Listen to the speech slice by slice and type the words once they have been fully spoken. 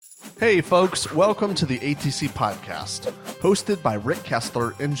Hey folks, welcome to the ATC Podcast, hosted by Rick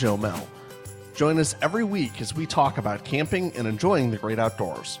Kessler and Joe Mell. Join us every week as we talk about camping and enjoying the great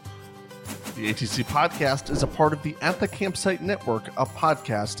outdoors. The ATC Podcast is a part of the At the Campsite network of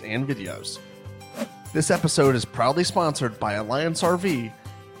podcasts and videos. This episode is proudly sponsored by Alliance RV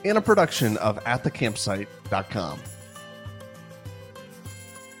and a production of atthecampsite.com.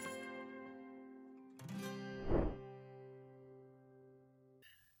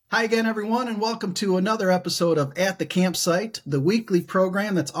 Hi again, everyone, and welcome to another episode of At the Campsite, the weekly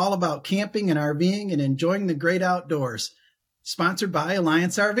program that's all about camping and RVing and enjoying the great outdoors, sponsored by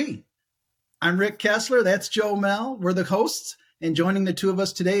Alliance RV. I'm Rick Kessler, that's Joe Mell, we're the hosts, and joining the two of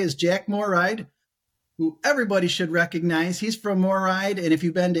us today is Jack MORryde, who everybody should recognize. He's from MORryde, and if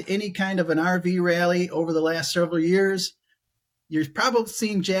you've been to any kind of an RV rally over the last several years, you're probably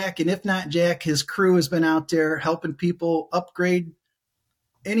seen Jack, and if not Jack, his crew has been out there helping people upgrade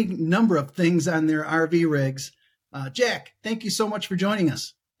any number of things on their RV rigs. Jack, thank you so much for joining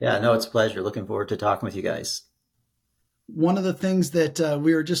us. Yeah, no, it's a pleasure. Looking forward to talking with you guys. One of the things that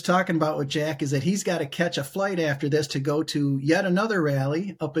we were just talking about with Jack is that he's got to catch a flight after this to go to yet another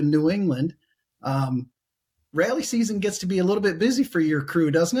rally up in New England. Rally season gets to be a little bit busy for your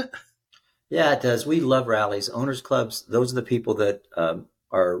crew, doesn't it? Yeah, it does. We love rallies. Owners clubs, those are the people that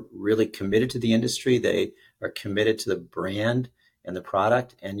are really committed to the industry. They are committed to the brand and the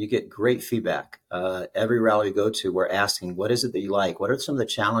product, and you get great feedback. Every rally we go to, we're asking, what is it that you like? What are some of the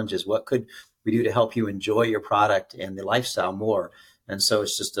challenges? What could we do to help you enjoy your product and the lifestyle more? And so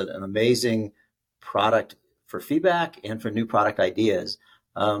it's just an amazing product for feedback and for new product ideas.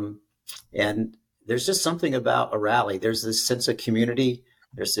 And there's just something about a rally. There's this sense of community.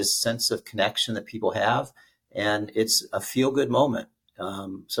 There's this sense of connection that people have, and it's a feel-good moment.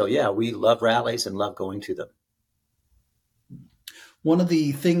 So yeah, we love rallies and love going to them. One of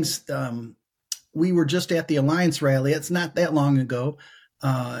the things, we were just at the Alliance rally. It's not that long ago.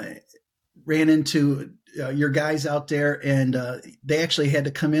 Ran into your guys out there, and they actually had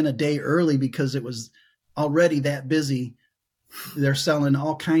to come in a day early because it was already that busy. They're selling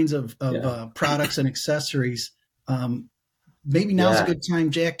all kinds of products and accessories. Maybe now's a good time,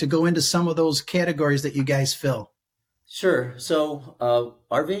 Jack, to go into some of those categories that you guys fill. Sure. So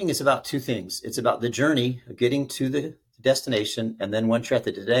RVing is about two things. It's about the journey of getting to the destination, and then once you're at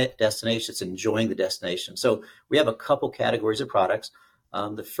the destination, it's enjoying the destination. So we have a couple categories of products.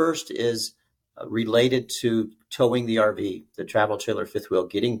 The first is related to towing the RV, the travel trailer fifth wheel,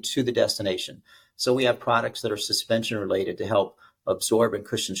 getting to the destination. So we have products that are suspension related to help absorb and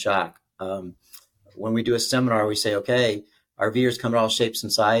cushion shock. When we do a seminar, we say, okay, RVers come in all shapes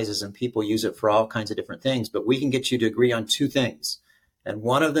and sizes, and people use it for all kinds of different things, but we can get you to agree on two things. And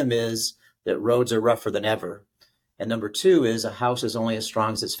one of them is that roads are rougher than ever. And number two is a house is only as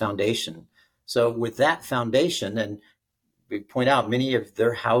strong as its foundation. So with that foundation, and we point out many of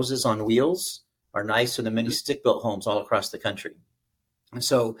their houses on wheels are nicer than many stick-built homes all across the country. And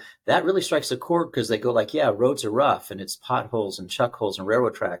so that really strikes a chord because they go like, yeah, roads are rough and it's potholes and chuck holes and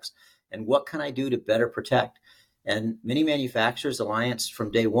railroad tracks. And what can I do to better protect? And many manufacturers, Alliance,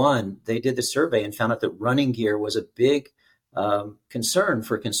 from day one, they did the survey and found out that running gear was a big concern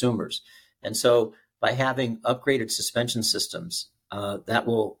for consumers. And so by having upgraded suspension systems, that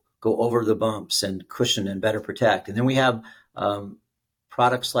will go over the bumps and cushion and better protect. And then we have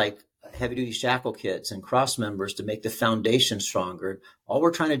products like heavy-duty shackle kits and cross members to make the foundation stronger. All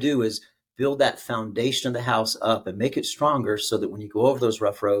we're trying to do is build that foundation of the house up and make it stronger so that when you go over those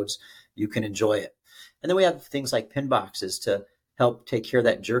rough roads, you can enjoy it. And then we have things like pin boxes to help take care of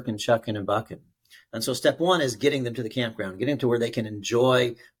that jerking, chucking, and bucking. And so step one is getting them to the campground, getting them to where they can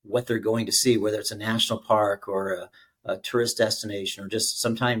enjoy what they're going to see, whether it's a national park or a tourist destination, or just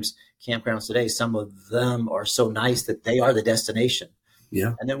sometimes campgrounds today, some of them are so nice that they are the destination.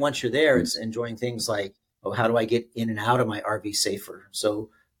 Yeah. And then once you're there, it's enjoying things like, oh, how do I get in and out of my RV safer? So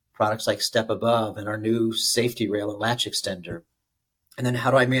products like Step Above and our new safety rail and latch extender. And then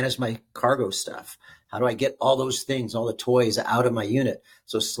how do I manage my cargo stuff? How do I get all those things, all the toys out of my unit?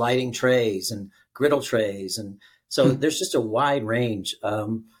 So sliding trays and griddle trays. And so there's just a wide range.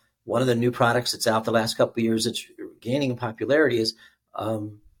 One of the new products that's out the last couple of years that's gaining popularity is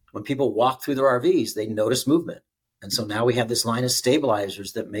when people walk through their RVs, they notice movement. And so now we have this line of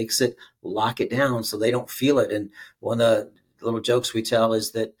stabilizers that makes it lock it down so they don't feel it. And one of the little jokes we tell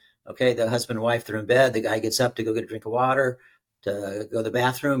is that, okay, the husband and wife, they're in bed. The guy gets up to go get a drink of water, to go to the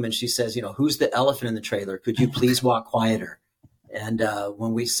bathroom. And she says, who's the elephant in the trailer? Could you please walk quieter? And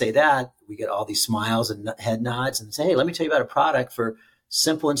when we say that, we get all these smiles and head nods and say, hey, let me tell you about a product for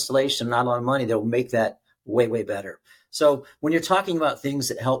simple installation, not a lot of money that will make that way, way better. So when you're talking about things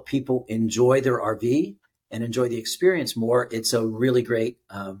that help people enjoy their RV and enjoy the experience more, it's a really great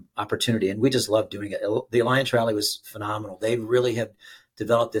opportunity. And we just love doing it. The Alliance Rally was phenomenal. They really have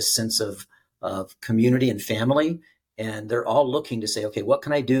developed this sense of community and family. And they're all looking to say, okay, what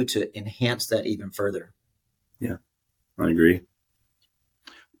can I do to enhance that even further? Yeah, I agree.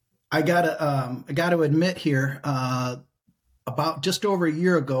 I gotta admit here, about just over a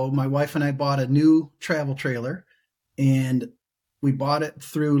year ago, my wife and I bought a new travel trailer, and we bought it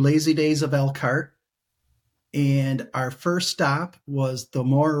through Lazy Days of Elkhart. And our first stop was the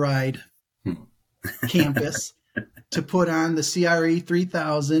MORryde campus to put on the CRE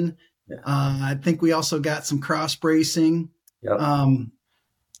 3000. Yeah. I think we also got some cross bracing. Yep.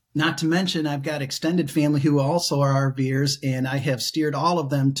 Not to mention, I've got extended family who also are RVers, and I have steered all of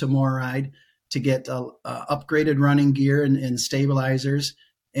them to MORryde to get upgraded running gear and stabilizers.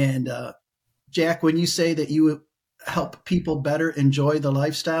 And Jack, when you say that you help people better enjoy the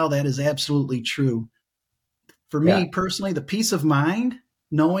lifestyle, that is absolutely true. For me personally, the peace of mind,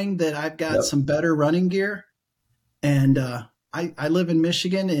 knowing that I've got some better running gear, and I live in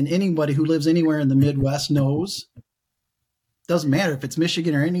Michigan, and anybody who lives anywhere in the Midwest knows, doesn't matter if it's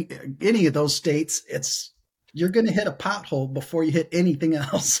Michigan or any of those states, you're going to hit a pothole before you hit anything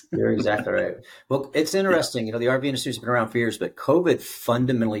else. You're exactly right. Well, it's interesting. The RV industry has been around for years, but COVID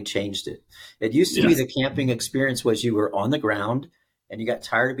fundamentally changed it. It used to be the camping experience was you were on the ground and you got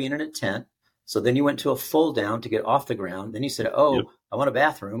tired of being in a tent. So then you went to a fold down to get off the ground. Then you said, I want a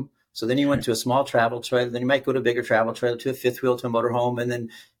bathroom. So then you went to a small travel trailer. Then you might go to a bigger travel trailer, to a fifth wheel, to a motorhome.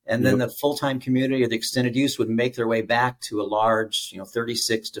 And then the full-time community or the extended use would make their way back to a large,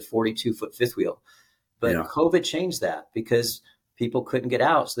 36 to 42 foot fifth wheel. But COVID changed that because people couldn't get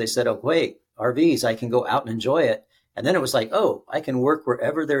out. So they said, oh, wait, RVs, I can go out and enjoy it. And then it was like, oh, I can work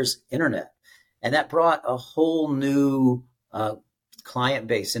wherever there's internet. And that brought a whole new client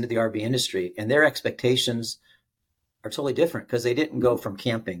base into the RV industry. And their expectations are totally different because they didn't go from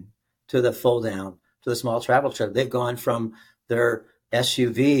camping to the fold down to the small travel trailer. They've gone from their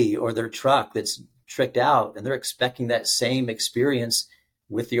SUV or their truck that's tricked out, and they're expecting that same experience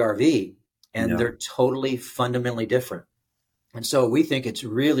with the RV. And they're totally fundamentally different. And so we think it's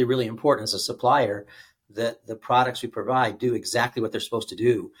really, really important as a supplier that the products we provide do exactly what they're supposed to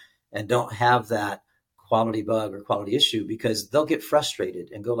do and don't have that quality bug or quality issue, because they'll get frustrated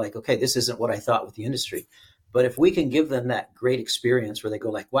and go like, okay, this isn't what I thought with the industry. But if we can give them that great experience where they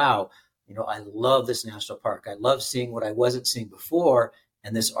go like, wow, I love this national park. I love seeing what I wasn't seeing before.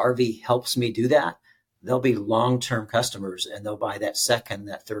 And this RV helps me do that. They'll be long-term customers and they'll buy that second,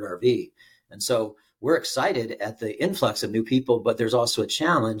 that third RV. And so we're excited at the influx of new people, but there's also a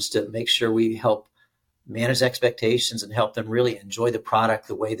challenge to make sure we help manage expectations and help them really enjoy the product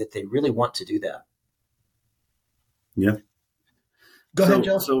the way that they really want to do that. Yeah. Go ahead,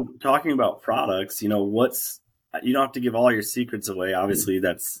 Joe. So talking about products, you don't have to give all your secrets away. Obviously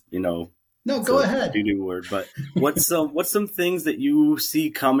that's, no, go ahead. Do word, but what's some things that you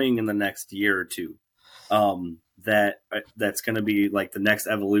see coming in the next year or two? That's going to be like the next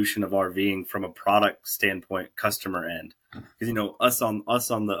evolution of RVing from a product standpoint, customer end. Because, us on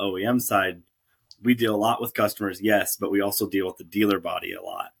the OEM side, we deal a lot with customers, yes, but we also deal with the dealer body a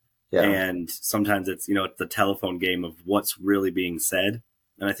lot. Yeah. And sometimes it's, it's the telephone game of what's really being said.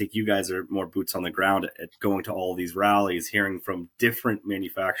 And I think you guys are more boots on the ground at going to all these rallies, hearing from different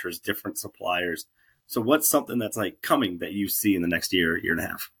manufacturers, different suppliers. So what's something that's like coming that you see in the next year and a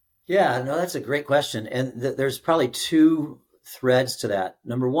half? Yeah, no, that's a great question. And there's probably two threads to that.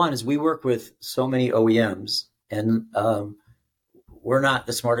 Number one is we work with so many OEMs, and we're not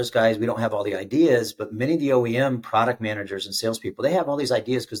the smartest guys. We don't have all the ideas, but many of the OEM product managers and salespeople, they have all these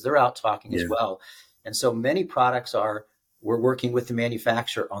ideas because they're out talking as well. And so many products we're working with the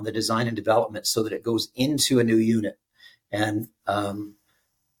manufacturer on the design and development so that it goes into a new unit. And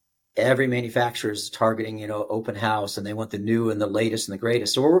every manufacturer is targeting, open house, and they want the new and the latest and the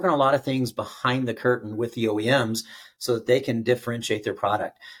greatest. So we're working on a lot of things behind the curtain with the OEMs so that they can differentiate their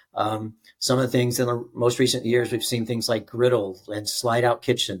product. Some of the things in the most recent years, we've seen things like griddle and slide out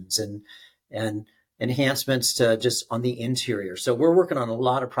kitchens and enhancements to just on the interior. So we're working on a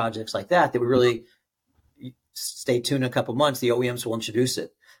lot of projects like that we really stay tuned in a couple months. The OEMs will introduce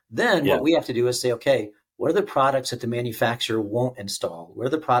it. Then what we have to do is say, okay, what are the products that the manufacturer won't install? What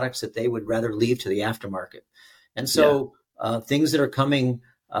are the products that they would rather leave to the aftermarket? And so things that are coming,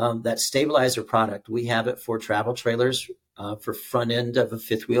 that stabilizer product, we have it for travel trailers, for front end of a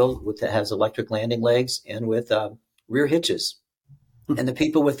fifth wheel that has electric landing legs and with rear hitches. And the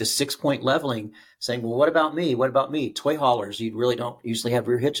people with the 6-point leveling saying, well, what about me? What about me? Toy haulers, you really don't usually have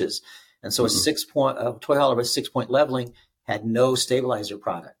rear hitches. And so a 6-point toy hauler with 6-point leveling had no stabilizer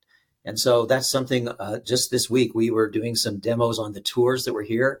product. And so that's something, just this week, we were doing some demos on the tours that were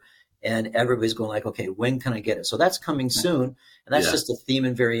here, and everybody's going like, okay, when can I get it? So that's coming soon. And that's just a theme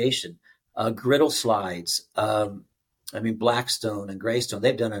and variation. Griddle slides. Blackstone and Greystone,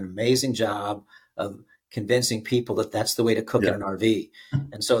 they've done an amazing job of convincing people that that's the way to cook in an RV.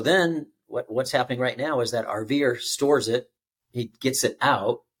 And so then what's happening right now is that RVer stores it, he gets it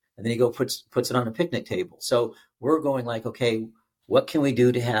out, and then he puts it on a picnic table. So we're going like, okay, what can we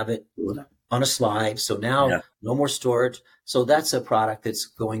do to have it on a slide? So now no more storage. So that's a product that's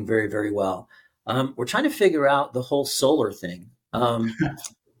going very, very well. We're trying to figure out the whole solar thing.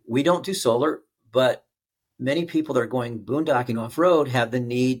 We don't do solar, but many people that are going boondocking off-road have the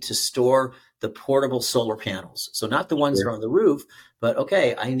need to store the portable solar panels. So not the ones that are on the roof, but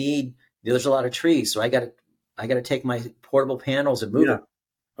okay, there's a lot of trees, so I got to take my portable panels and move them.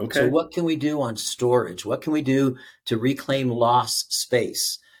 Okay. So what can we do on storage? What can we do to reclaim lost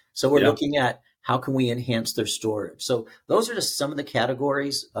space? So we're looking at how can we enhance their storage. So those are just some of the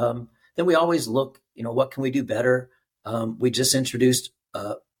categories. Then we always look, what can we do better? We just introduced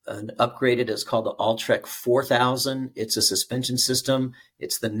an upgraded, it's called the Alltrek 4000. It's a suspension system.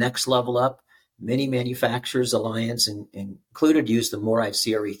 It's the next level up. Many manufacturers, Alliance included, use the MORryde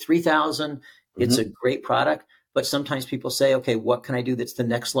CRE 3000. It's a great product, but sometimes people say, okay, what can I do that's the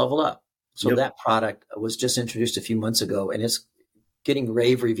next level up? So that product was just introduced a few months ago, and it's getting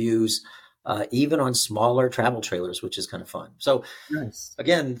rave reviews, even on smaller travel trailers, which is kind of fun. So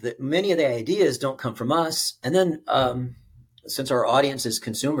again, many of the ideas don't come from us. And then, since our audience is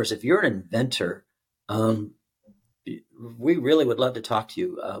consumers, if you're an inventor, we really would love to talk to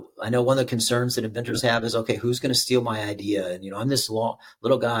you. I know one of the concerns that inventors have is, okay, who's going to steal my idea? And, I'm this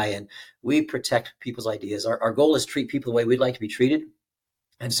little guy, and we protect people's ideas. Our goal is treat people the way we'd like to be treated.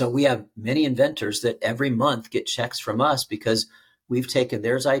 And so we have many inventors that every month get checks from us because we've taken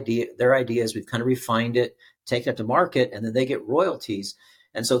their ideas, we've kind of refined it, taken it to market, and then they get royalties.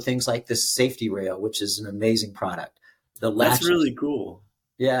 And so things like this safety rail, which is an amazing product. That's really cool.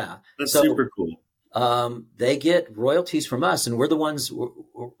 Yeah. That's super cool. They get royalties from us, and we're the ones,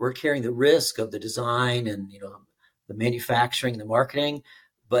 we're carrying the risk of the design and, the manufacturing, the marketing,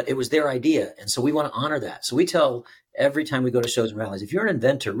 but it was their idea. And so we want to honor that. So we tell every time we go to shows and rallies, if you're an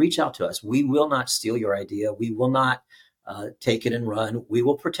inventor, reach out to us. We will not steal your idea. We will not take it and run. We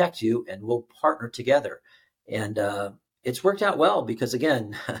will protect you, and we'll partner together. And it's worked out well because,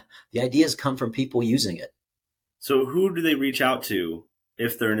 again, the ideas come from people using it. So who do they reach out to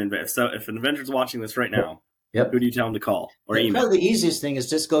if they're an inventor? So if an inventor's watching this right now, who do you tell them to call or email? Probably the easiest thing is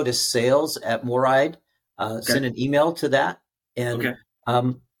just go to sales@MORryde, send an email to that. And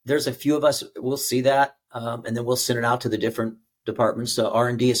there's a few of us, we'll see that, and then we'll send it out to the different departments,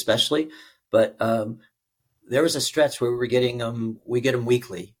 R&D especially. But there was a stretch where we get them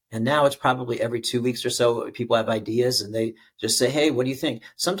weekly. And now it's probably every 2 weeks or so. People have ideas and they just say, hey, what do you think?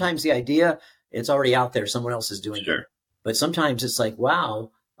 Sometimes the idea, it's already out there. Someone else is doing it. But sometimes it's like,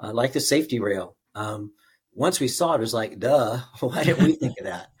 wow, like the safety rail. Once we saw it, it was like, duh, why didn't we think of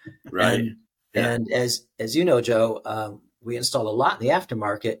that? Right. And as you know, Joe, we install a lot in the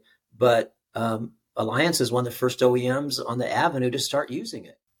aftermarket, but Alliance is one of the first OEMs on the avenue to start using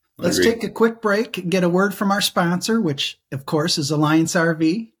it. Let's take a quick break and get a word from our sponsor, which, of course, is Alliance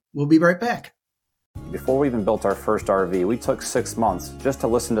RV. We'll be right back. Before we even built our first RV, we took 6 months just to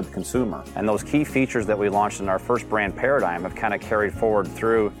listen to the consumer. And those key features that we launched in our first brand paradigm have kind of carried forward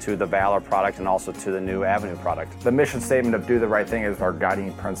through to the Valor product and also to the new Avenue product. The mission statement of do the right thing is our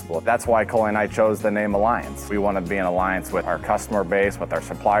guiding principle. That's why Coley and I chose the name Alliance. We want to be in alliance with our customer base, with our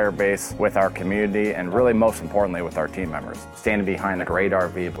supplier base, with our community, and really most importantly with our team members. Standing behind a great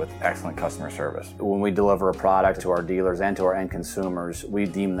RV with excellent customer service. When we deliver a product to our dealers and to our end consumers, we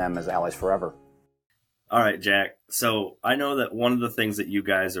deem them as allies forever. All right, Jack. So I know that one of the things that you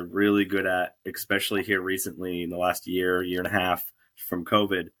guys are really good at, especially here recently in the last year and a half from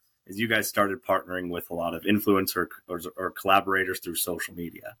COVID, is you guys started partnering with a lot of influencers or collaborators through social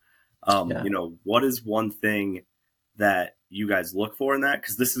media. What is one thing that you guys look for in that?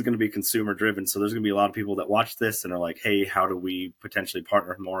 Because this is going to be consumer driven. So there's going to be a lot of people that watch this and are like, hey, how do we potentially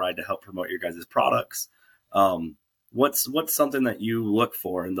partner with MORryde to help promote your guys' products? What's something that you look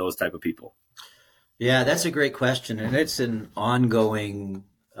for in those type of people? Yeah, that's a great question, and it's an ongoing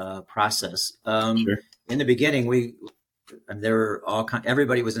process. In the beginning,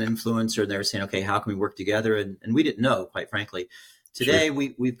 everybody was an influencer, and they were saying, "Okay, how can we work together?" And we didn't know, quite frankly. Today,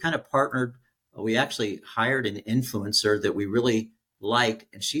 we've kind of partnered. We actually hired an influencer that we really liked,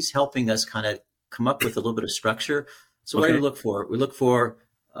 and she's helping us kind of come up with a little bit of structure. So what do we look for? We look for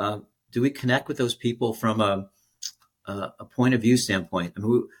do we connect with those people from a point of view standpoint? I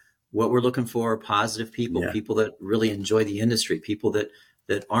mean, what we're looking for are positive people, people that really enjoy the industry, people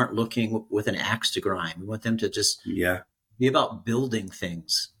that aren't looking with an axe to grind. We want them to just be about building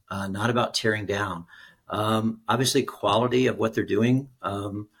things, not about tearing down. Obviously, quality of what they're doing.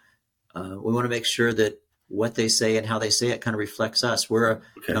 We want to make sure that what they say and how they say it kind of reflects us. We're a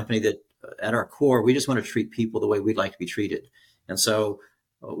company that, at our core, we just want to treat people the way we'd like to be treated. And so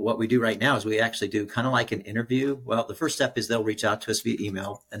what we do right now is we actually do kind of like an interview. Well, the first step is they'll reach out to us via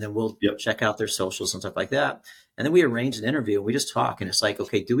email, and then we'll check out their socials and stuff like that. And then we arrange an interview, and we just talk. And it's like,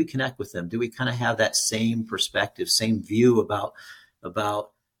 okay, do we connect with them? Do we kind of have that same perspective, same view about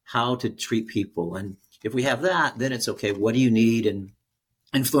how to treat people? And if we have that, then it's okay. What do you need? And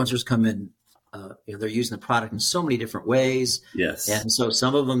influencers come in, they're using the product in so many different ways. Yes. And so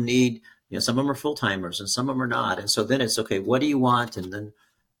some of them need, some of them are full timers and some of them are not. And so then it's okay. What do you want? And then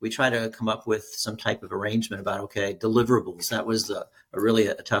we try to come up with some type of arrangement about, okay, deliverables. That was really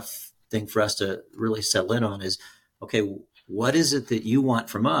a tough thing for us to really settle in on is, okay, what is it that you want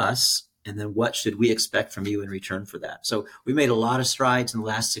from us? And then what should we expect from you in return for that? So we made a lot of strides in the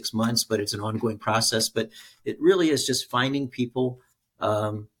last 6 months, but it's an ongoing process. But it really is just finding people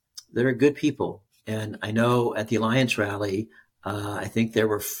that are good people. And I know at the Alliance Rally, I think there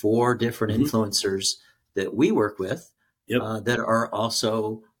were 4 different influencers that we work with that are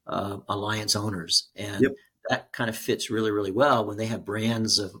also Alliance owners. And that kind of fits really, really well when they have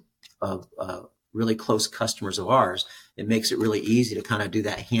brands of really close customers of ours. It makes it really easy to kind of do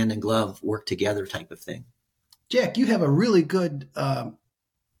that hand in glove work together type of thing. Jack, you have a really good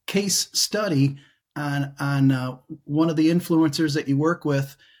case study on one of the influencers that you work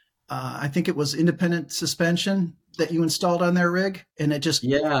with. I think it was independent suspension that you installed on their rig, and it just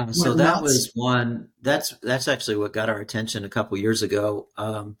so that was one that's actually what got our attention a couple years ago.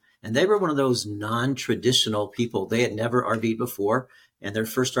 And they were one of those non-traditional people. They had never RV'd before, and their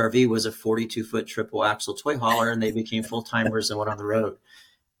first RV was a 42-foot triple axle toy hauler, and they became full timers and went on the road.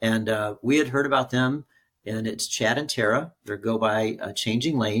 And we had heard about them, and it's Chad and Tara. They go by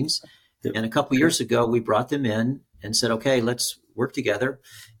Changing Lanes. And a couple years ago, we brought them in and said, okay, let's work together.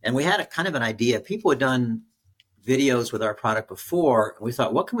 And we had a kind of an idea. People had done videos with our product before, and we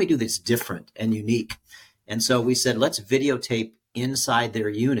thought, what can we do that's different and unique? And so we said, let's videotape inside their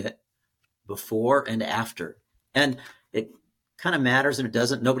unit before and after. And it kind of matters and it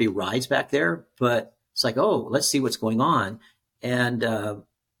doesn't. Nobody rides back there, but it's like, oh, let's see what's going on. And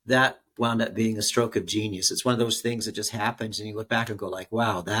that wound up being a stroke of genius. It's one of those things that just happens and you look back and go like,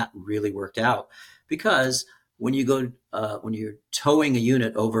 wow, that really worked out. Because when you go, when you're towing a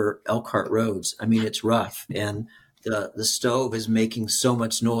unit over Elkhart roads, I mean, it's rough, and the stove is making so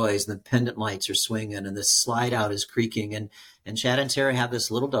much noise, and the pendant lights are swinging, and the slide out is creaking. And Chad and Tara have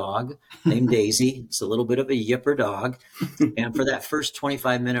this little dog named Daisy. It's a little bit of a yipper dog. And for that first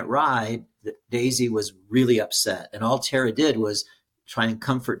 25-minute ride, Daisy was really upset. And all Tara did was try and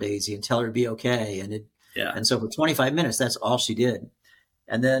comfort Daisy and tell her to be okay. And so for 25 minutes, that's all she did.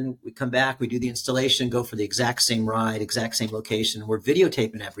 And then we come back, we do the installation, go for the exact same ride, exact same location. We're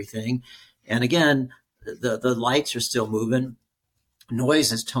videotaping everything. And again, the lights are still moving. Noise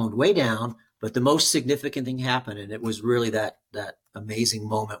has toned way down, but the most significant thing happened. And it was really that amazing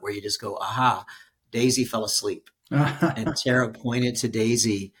moment where you just go, aha, Daisy fell asleep. And Tara pointed to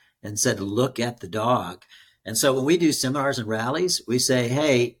Daisy and said, look at the dog. And so when we do seminars and rallies, we say,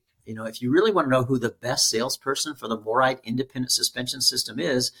 hey, if you really want to know who the best salesperson for the MORryde independent suspension system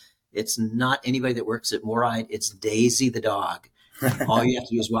is, it's not anybody that works at MORryde. It's Daisy the dog. All you have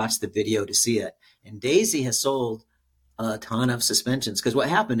to do is watch the video to see it. And Daisy has sold a ton of suspensions, because what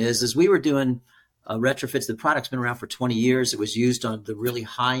happened is we were doing retrofits. The product's been around for 20 years. It was used on the really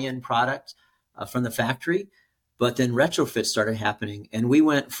high-end product from the factory, but then retrofits started happening, and we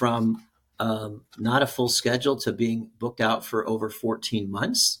went from not a full schedule to being booked out for over 14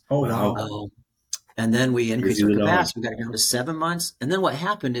 months. Oh, wow. And then we increased our capacity. We got it down to 7 months. And then what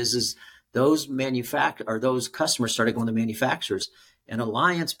happened is those those customers started going to manufacturers. And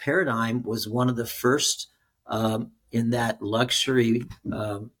Alliance Paradigm was one of the first in that luxury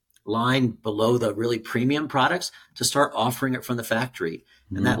line below the really premium products to start offering it from the factory.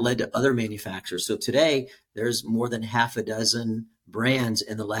 And that led to other manufacturers. So today there's more than half a dozen brands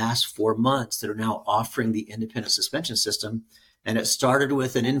in the last 4 months that are now offering the independent suspension system. And it started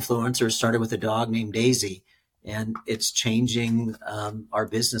with an influencer, started with a dog named Daisy, and it's changing our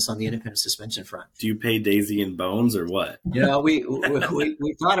business on the independent suspension front. Do you pay Daisy in bones or what? We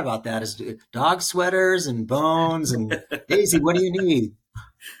thought about that as dog sweaters and bones and Daisy, what do you need?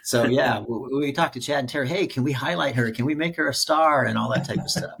 So yeah, we talked to Chad and Terry. Hey, can we highlight her? Can we make her a star and all that type of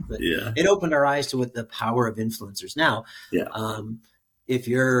stuff? But it opened our eyes to what the power of influencers. Now, if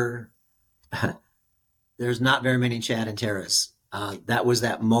you're, there's not very many Chad and Terras. That was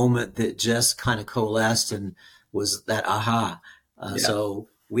that moment that just kind of coalesced and was that aha. So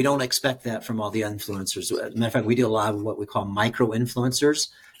we don't expect that from all the influencers. As a matter of fact, we do a lot of what we call micro influencers.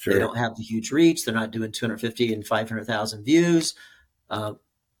 Sure. They don't have the huge reach. They're not doing 250 and 500,000 views.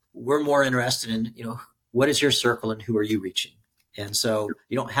 We're more interested in, what is your circle and who are you reaching? And so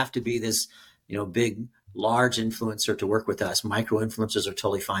you don't have to be this, big, large influencer to work with us. Micro influencers are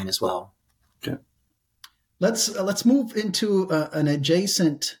totally fine as well. Okay. Let's move into an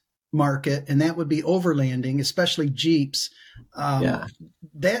adjacent market, and that would be overlanding, especially Jeeps.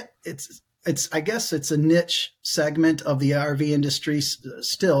 That it's I guess it's a niche segment of the RV industry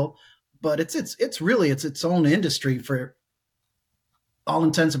still, but it's really its own industry for all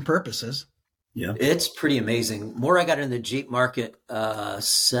intents and purposes. Yeah, it's pretty amazing. I got into the Jeep market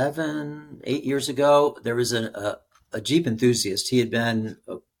 7-8 years ago. There was a Jeep enthusiast. He had been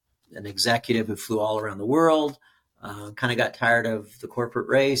an executive who flew all around the world, kind of got tired of the corporate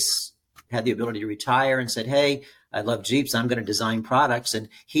race, had the ability to retire, and said, hey, I love Jeeps. I'm going to design products. And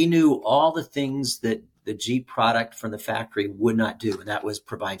he knew all the things that the Jeep product from the factory would not do. And that was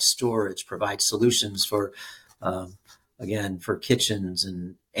provide storage, provide solutions for, for kitchens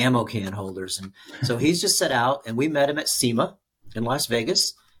and ammo can holders. And so he's just set out, and we met him at SEMA in Las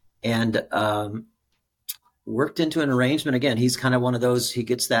Vegas and worked into an arrangement. Again, he's kind of one of those, he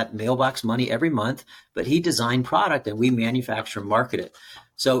gets that mailbox money every month, but he designed product and we manufacture and market it.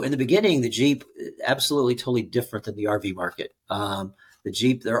 So in the beginning, the Jeep, absolutely totally different than the RV market. The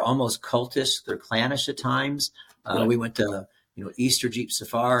Jeep, they're almost cultish. They're clannish at times. We went to, Easter Jeep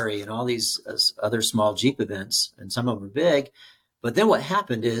Safari and all these other small Jeep events, and some of them are big. But then what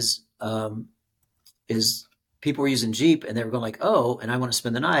happened is people were using Jeep and they were going like, oh, and I want to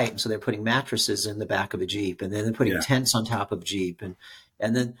spend the night. And so they're putting mattresses in the back of a Jeep, and then they're putting tents on top of Jeep.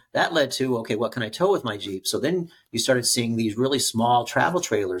 And then that led to, okay, what can I tow with my Jeep? So then you started seeing these really small travel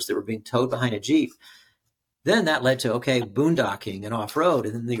trailers that were being towed behind a Jeep. Then that led to, okay, boondocking and off-road.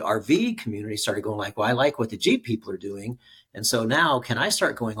 And then the RV community started going like, well, I like what the Jeep people are doing. And so now can I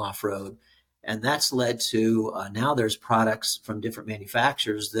start going off-road? And that's led to now there's products from different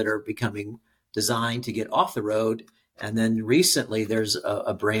manufacturers that are becoming designed to get off the road. And then recently there's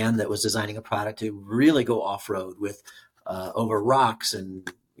a brand that was designing a product to really go off-road with over rocks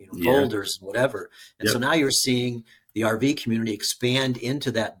and boulders and whatever. And so now you're seeing the RV community expand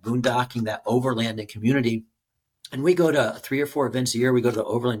into that boondocking, that overlanding community. And we go to 3 or 4 events a year. We go to the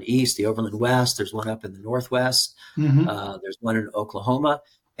Overland East, the Overland West. There's one up in the Northwest. Mm-hmm. There's one in Oklahoma.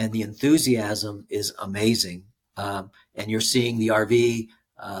 And the enthusiasm is amazing. And you're seeing the RV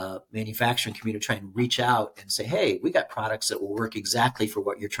manufacturing community try and reach out and say, hey, we got products that will work exactly for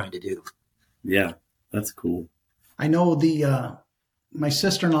what you're trying to do. Yeah, that's cool. I know my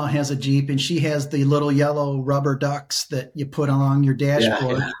sister-in-law has a Jeep, and she has the little yellow rubber ducks that you put along your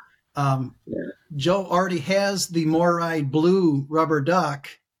dashboard. Joe already has the MORryde blue rubber duck.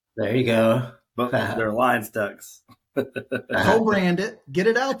 There you go. But they're Alliance ducks. Co-brand it, get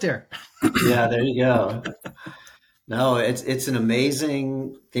it out there. Yeah, there you go. No, it's an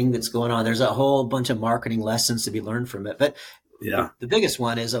amazing thing that's going on. There's a whole bunch of marketing lessons to be learned from it. But the biggest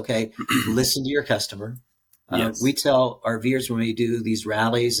one is, okay, listen to your customer. We tell RVers when we do these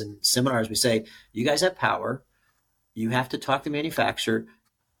rallies and seminars, we say, you guys have power. You have to talk to the manufacturer.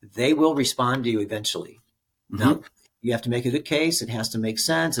 They will respond to you eventually. Mm-hmm. Now, you have to make a good case. It has to make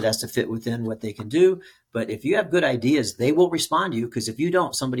sense. It has to fit within what they can do. But if you have good ideas, they will respond to you, because if you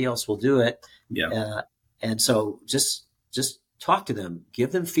don't, somebody else will do it. Yeah. And so just talk to them,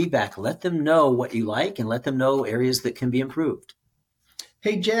 give them feedback, let them know what you like, and let them know areas that can be improved.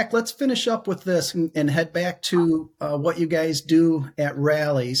 Hey, Jack, let's finish up with this and head back to what you guys do at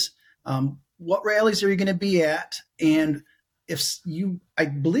rallies. What rallies are you going to be at? And I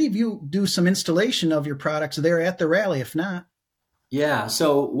believe you do some installation of your products there at the rally, if not. Yeah,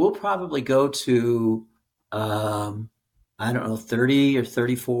 so we'll probably go to, 30 or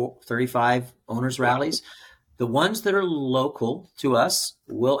 34, 35 owners rallies. The ones that are local to us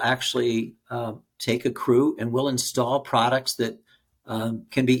will actually take a crew and we'll install products that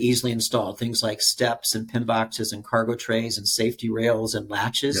can be easily installed. Things like steps and pin boxes and cargo trays and safety rails and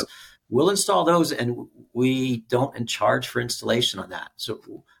latches. Yep. We'll install those, and we don't charge for installation on that. So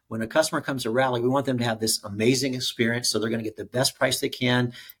when a customer comes to rally, we want them to have this amazing experience. So they're going to get the best price they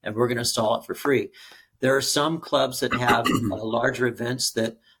can, and we're going to install it for free. There are some clubs that have larger events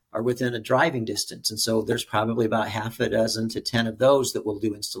that are within a driving distance. And so there's probably about half a dozen to 10 of those that will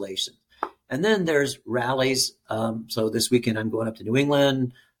do installation. And then there's rallies. So this weekend I'm going up to New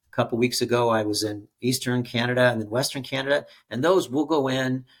England. A couple weeks ago, I was in Eastern Canada and then Western Canada. And those we'll go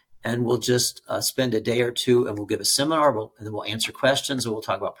in and we'll just spend a day or two and we'll give a seminar, and then we'll answer questions, and we'll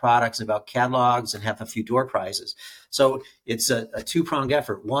talk about products and about catalogs and have a few door prizes. So it's a two-pronged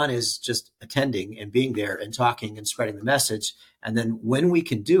effort. One is just attending and being there and talking and spreading the message. And then when we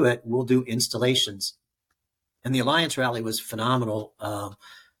can do it, we'll do installations. And the Alliance Rally was phenomenal.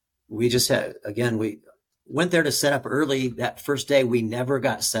 We just had, again, we went there to set up early. That first day, we never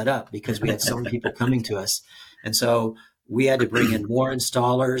got set up because we had so many people coming to us. And so we had to bring in more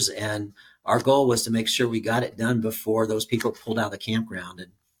installers, and our goal was to make sure we got it done before those people pulled out of the campground.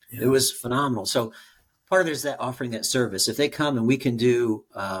 And it was phenomenal. So part of it is that offering that service. If they come and we can do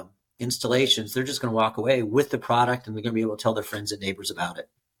installations, they're just going to walk away with the product, and they're going to be able to tell their friends and neighbors about it.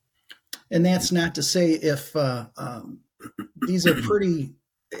 And that's not to say if these are pretty,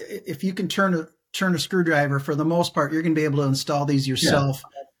 if you can turn a screwdriver, for the most part, you're going to be able to install these yourself.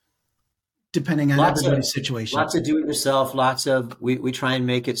 Yeah. Depending on everybody's situation. Lots of do-it-yourself, we try and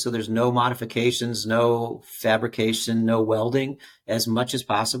make it so there's no modifications, no fabrication, no welding, as much as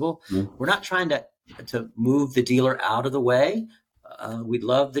possible. Mm-hmm. We're not trying to move the dealer out of the way. We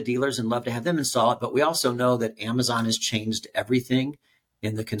love the dealers and love to have them install it, but we also know that Amazon has changed everything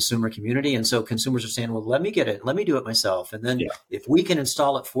in the consumer community. And so consumers are saying, well, let me get it. Let me do it myself. And then if we can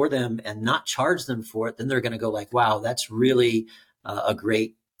install it for them and not charge them for it, then they're going to go like, wow, that's really a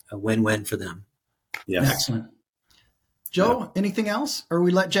great win-win for them. Yes. Excellent. Joe, anything else? Or we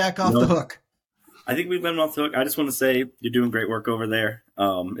let Jack off the hook? I think we've let him off the hook. I just want to say you're doing great work over there.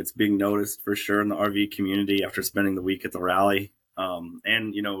 It's being noticed for sure in the RV community after spending the week at the rally.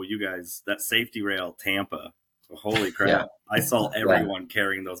 And, you guys, that safety rail Tampa, holy crap. Yeah. I saw everyone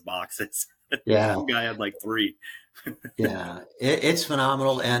carrying those boxes. Yeah. Some guy had like 3. Yeah, it's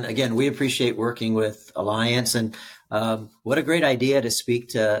phenomenal. And again, we appreciate working with Alliance, and what a great idea to speak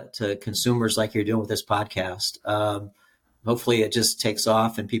to consumers like you're doing with this podcast. Hopefully it just takes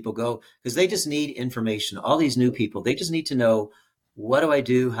off and people go, because they just need information. All these new people, they just need to know, what do I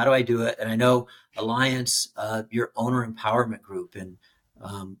do? How do I do it? And I know Alliance, your owner empowerment group, and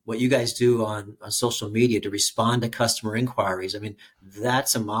what you guys do on social media to respond to customer inquiries. I mean,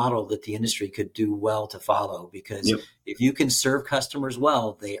 that's a model that the industry could do well to follow, because if you can serve customers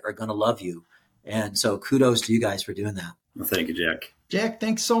well, they are going to love you. And so kudos to you guys for doing that. Well, thank you, Jack. Jack,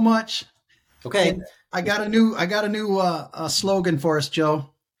 thanks so much. Okay. And I got a new slogan for us, Joe.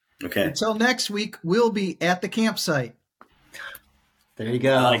 Okay. Until next week, we'll be at the campsite. There you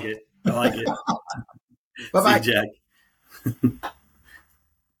go. I like it. Bye-bye. See you,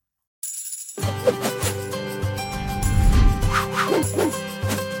 Jack.